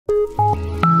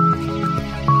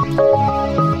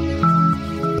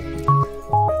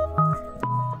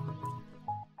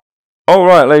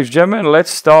Alright, ladies and gentlemen, let's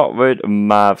start with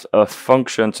math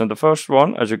functions. And the first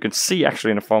one, as you can see,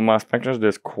 actually in the form math functions,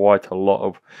 there's quite a lot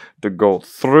of to go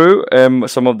through.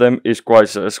 Some of them is quite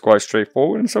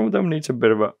straightforward, and some of them needs a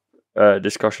bit of a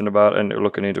discussion about and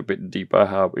looking into a bit deeper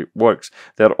how it works.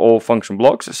 They're all function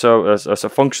blocks, so as a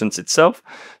functions itself.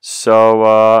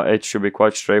 So it should be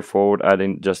quite straightforward,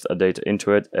 adding just a data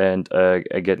into it and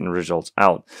getting results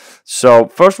out. So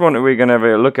first one we're gonna have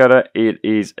a look at it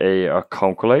is a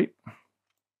calculate.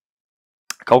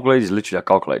 Calculate is literally a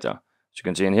calculator. As you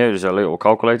can see in here, there's a little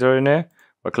calculator in there.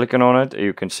 By clicking on it,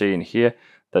 you can see in here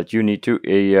that you need to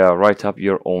write up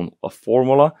your own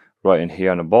formula. Right in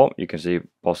here on the bottom, you can see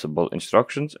possible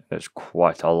instructions. There's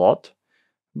quite a lot.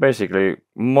 Basically,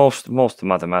 most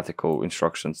mathematical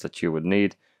instructions that you would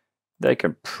need, they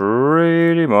can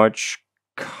pretty much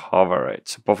cover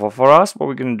it. But for us, what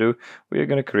we're going to do, we're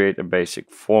going to create a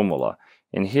basic formula.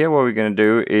 In here, what we're going to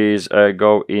do is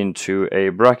go into a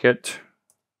bracket.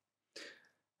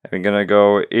 We're gonna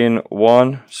go in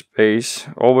one space.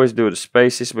 Always do the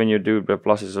spaces when you do the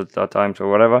pluses at times or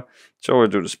whatever. So we'll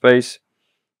do the space.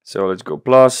 So let's go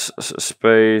plus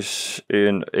space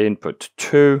in input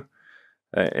 2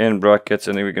 in brackets,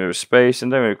 and then we're gonna do space,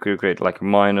 and then we could create like a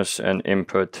minus and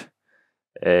input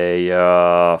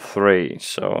a 3.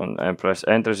 So and press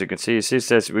enter. As you can see, it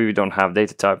says we don't have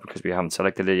data type because we haven't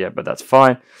selected it yet, but that's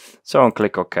fine. So and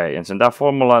click OK, and so that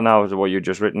formula now is what you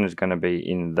just written is gonna be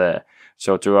in there.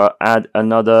 So to add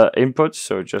another input,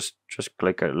 so just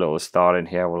click a little star in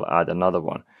here, we'll add another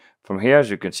one. From here, as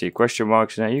you can see, question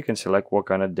marks, and you can select what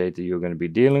kind of data you're going to be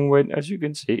dealing with. As you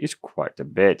can see, it's quite a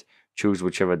bit. Choose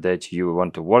whichever data you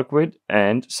want to work with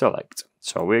and select.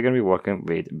 So we're going to be working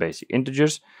with basic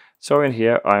integers. So in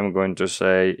here, I'm going to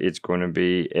say it's going to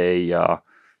be a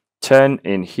 10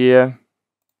 in here,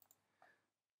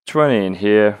 20 in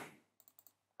here,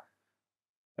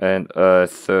 and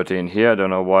 13 here. I don't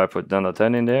know why I put down a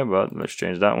 10 in there, but let's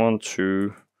change that one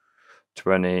to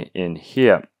 20 in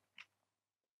here.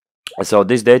 So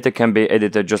this data can be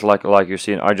edited just like you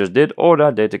seen I just did, or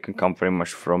that data can come pretty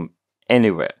much from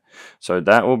anywhere. So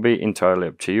that will be entirely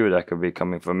up to you. That could be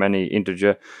coming from any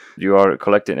integer you are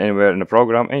collecting anywhere in the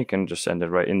program, and you can just send it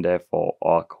right in there for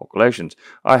our calculations.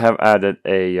 I have added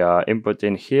a input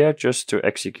in here just to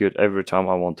execute every time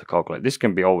I want to calculate. This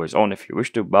can be always on if you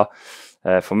wish to, but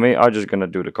for me, I'm just going to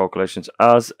do the calculations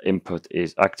as input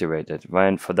is activated.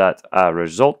 When for that, a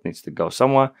result needs to go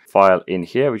somewhere. File in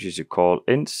here, which is called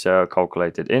int, so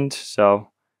calculated int. So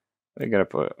we're going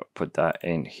to put that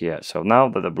in here. So now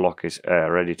that the block is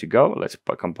ready to go, let's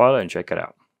compile it and check it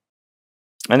out.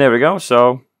 And there we go.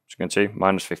 So as you can see,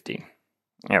 minus 15.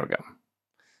 There we go.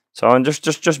 So and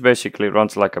just basically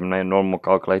runs like a normal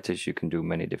calculator. You can do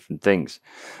many different things.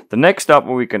 The next up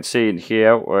we can see in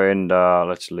here, and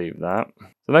let's leave that.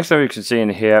 The next thing we can see in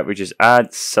here, which is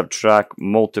add, subtract,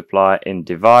 multiply, and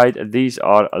divide. These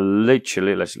are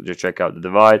literally, let's just check out the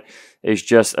divide. It's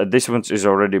just this one is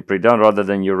already pre-done. Rather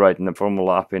than you writing the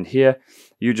formula up in here,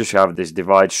 you just have this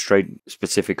divide straight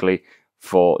specifically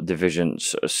for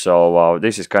divisions. So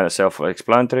this is kind of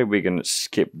self-explanatory. We're going to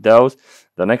skip those.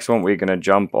 The next one we're going to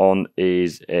jump on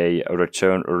is a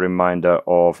return reminder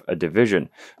of a division.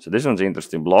 So this one's an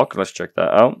interesting block. Let's check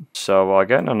that out. So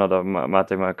again, another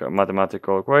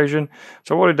mathematical equation.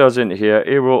 So what it does in here,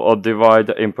 it will divide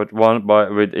the input 1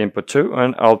 with input 2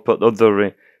 and output of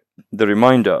the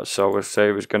reminder. So we'll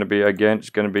say it's going to be, again, it's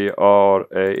going to be our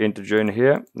integer in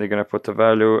here. They're going to put the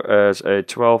value as a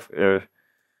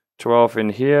 12 in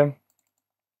here,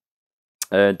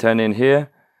 10 in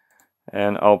here,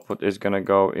 and output is going to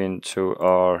go into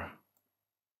our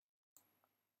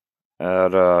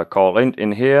call int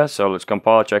in here. So let's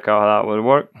compile, check out how that will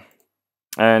work.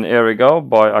 And here we go.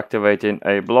 By activating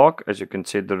a block, as you can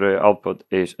see, the output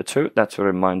is a 2. That's a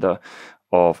reminder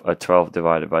of a 12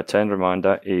 divided by 10.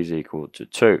 Reminder is equal to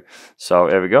 2. So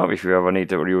here we go. If you ever need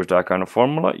to use that kind of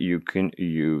formula, you can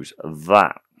use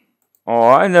that.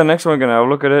 Alright, the next one we're going to have a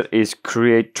look at it is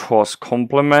create twas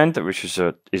complement, which is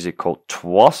it called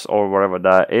twas or whatever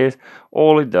that is.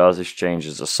 All it does is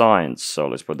changes the signs. So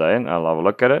let's put that in. I'll have a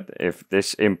look at it. If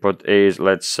this input is,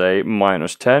 let's say,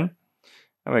 minus 10,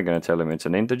 and we're going to tell him it's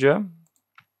an integer.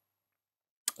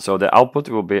 So the output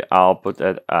will be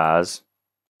outputted as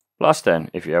plus 10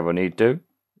 if you ever need to.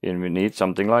 And we need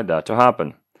something like that to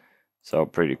happen. So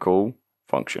pretty cool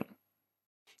function.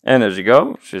 And as you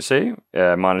go, as you see,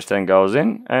 minus 10 goes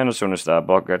in, and as soon as that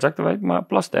block gets activated, my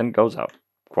plus 10 goes out.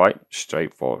 Quite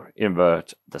straightforward.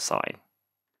 Invert the sign.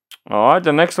 Alright,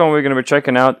 the next one we're going to be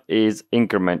checking out is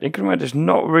increment. Increment is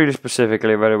not really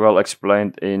specifically very well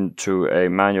explained into a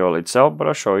manual itself, but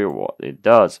I'll show you what it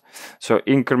does. So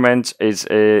increment is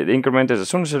as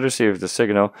soon as it receives the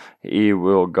signal, it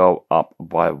will go up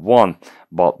by 1.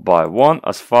 But by 1,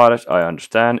 as far as I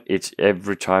understand, it's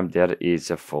every time there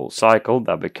is a full cycle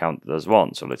that we counted as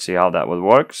 1. So let's see how that would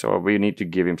work. So we need to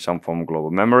give him some form of global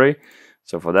memory.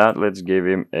 So for that, let's give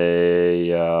him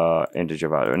a integer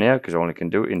value in here, because I only can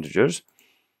do integers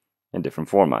in different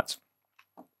formats.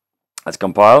 Let's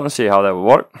compile and see how that will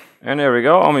work. And here we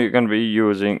go. I'm going to be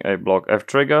using a block F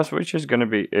triggers, which is going to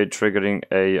be triggering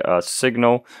a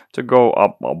signal to go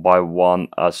up by 1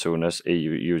 as soon as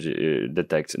it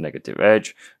detects a negative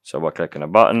edge. So by clicking a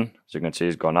button, as you can see,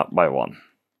 it's gone up by 1.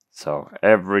 So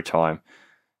every time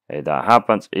that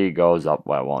happens, it goes up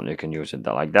by 1. You can use it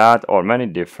like that or many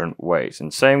different ways,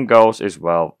 and same goes as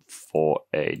well for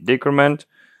a decrement.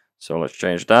 So let's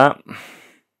change that.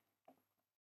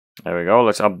 There we go.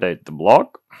 Let's update the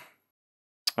block,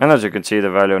 and as you can see, the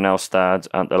value now stands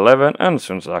at 11, and as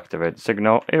soon as I activate the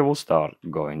signal, it will start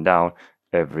going down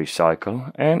every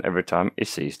cycle and every time it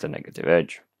sees the negative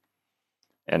edge.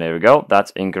 And there we go.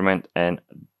 That's increment and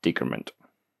decrement.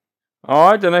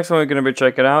 Alright, the next one we're going to be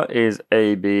checking out is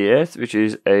ABS, which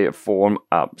is a form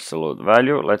absolute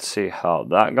value. Let's see how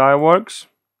that guy works.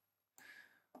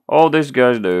 All these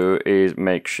guys do is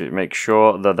make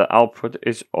sure that the output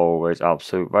is always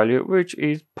absolute value, which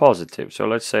is positive. So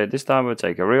let's say this time we'll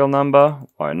take a real number,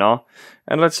 why not?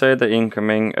 And let's say the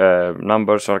incoming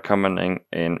numbers are coming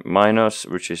in minus,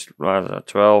 which is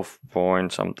 12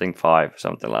 point something 5,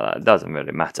 something like that. It doesn't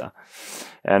really matter.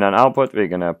 And an output, we're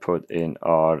gonna put in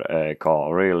our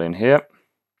call real in here.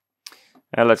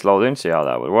 And let's load in, see how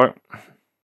that would work.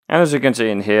 And as you can see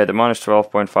in here, the minus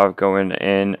 12.5 going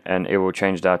in, and it will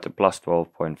change that to plus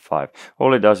 12.5.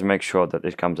 All it does is make sure that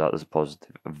it comes out as a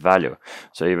positive value.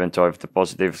 So even though if the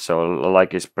positive, so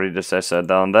like its predecessor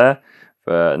down there,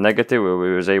 for negative,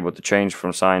 we was able to change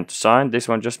from sign to sign. This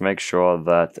one just makes sure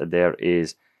that there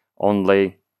is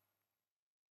only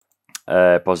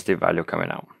a positive value coming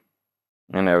out.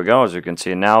 And there we go, as you can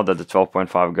see now that the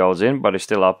 12.5 goes in, but it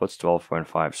still outputs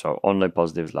 12.5, so only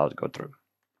positives allowed to go through.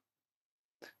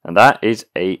 And that is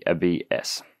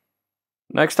ABS.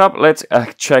 Next up, let's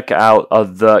check out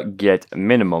the get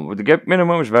minimum. The get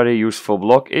minimum is very useful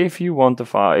block if you want to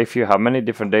find, if you have many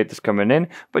different data coming in,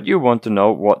 but you want to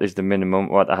know what is the minimum,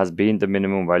 what has been the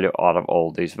minimum value out of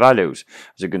all these values.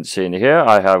 As you can see in here,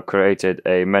 I have created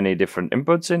many different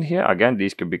inputs in here. Again,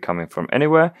 these could be coming from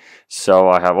anywhere. So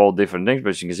I have all different things, but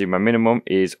as you can see, my minimum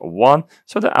is 1.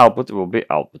 So the output will be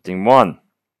outputting 1.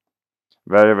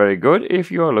 Very, very good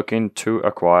if you are looking to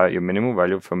acquire your minimum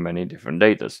value from many different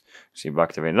data. See, by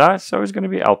activating that, so it's going to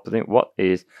be outputting what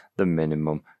is the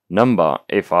minimum number.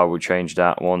 If I would change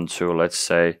that one to, let's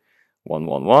say,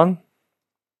 111.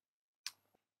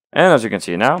 And as you can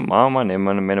see now, my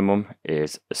minimum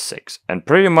is 6. And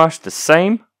pretty much the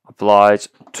same applies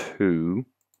to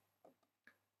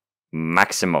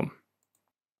maximum.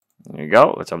 There you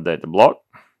go. Let's update the block.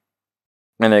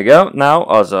 And there you go. Now,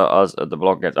 as the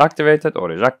block gets activated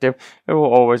or is active, it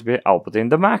will always be outputting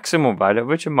the maximum value,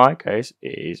 which in my case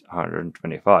is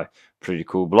 125. Pretty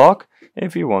cool block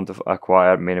if you want to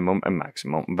acquire minimum and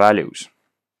maximum values.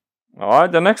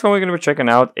 Alright, the next one we're going to be checking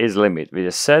out is limit. We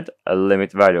just set a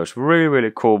limit values. Really,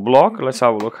 really cool block. Let's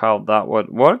have a look how that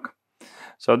would work.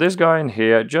 So this guy in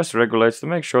here just regulates to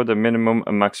make sure the minimum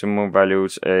and maximum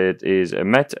values it is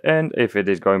met, and if it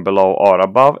is going below or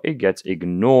above, it gets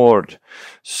ignored.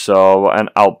 So an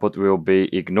output will be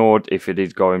ignored if it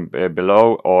is going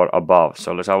below or above.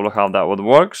 So let's have a look how that would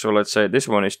work. So let's say this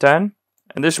one is 10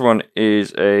 and this one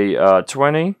is a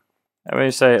 20. And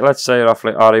we say, let's say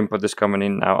roughly our input is coming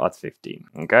in now at 15.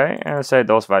 Okay, and let's say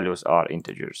those values are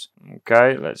integers.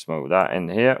 Okay, let's move that in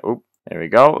here. Oop, there we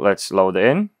go. Let's load it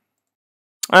in.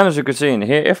 And as you can see in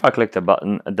here, if I click the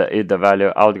button, the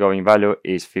value, outgoing value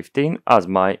is 15 as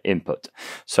my input.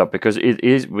 So because it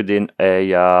is within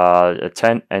a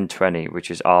 10 and 20, which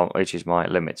is my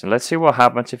limits. And let's see what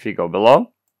happens if you go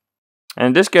below. And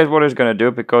in this case, what it's going to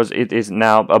do, because it is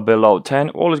now below 10,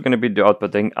 all it's going to be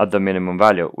outputting at the minimum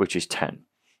value, which is 10.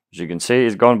 As you can see,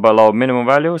 it's gone below minimum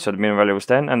value, so the minimum value is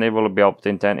 10, and it will be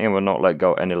outputting 10, and will not let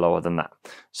go any lower than that.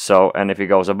 So, and if it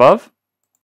goes above,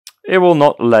 it will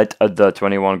not let the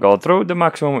 21 go through. The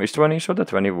maximum is 20, so the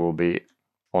 20 will be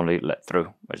only let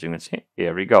through. As you can see,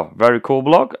 here we go. Very cool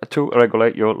block to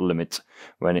regulate your limits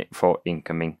for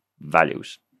incoming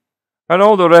values. And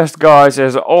all the rest, guys,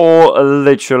 is all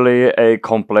literally a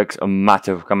complex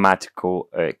mathematical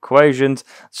equations.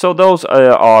 So those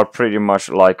are pretty much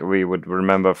like we would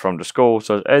remember from the school.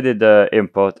 So edit the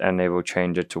input and it will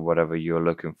change it to whatever you're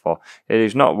looking for. It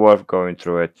is not worth going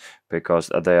through it because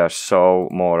they are so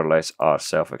more or less are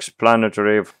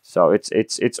self-explanatory. So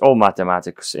it's all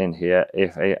mathematics in here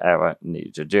if I ever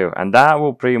need to do. And that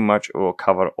will pretty much will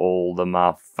cover all the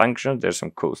math functions. There's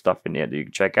some cool stuff in here that you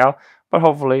can check out. But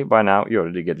hopefully by now you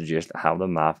already get the gist of how the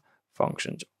math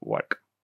functions work.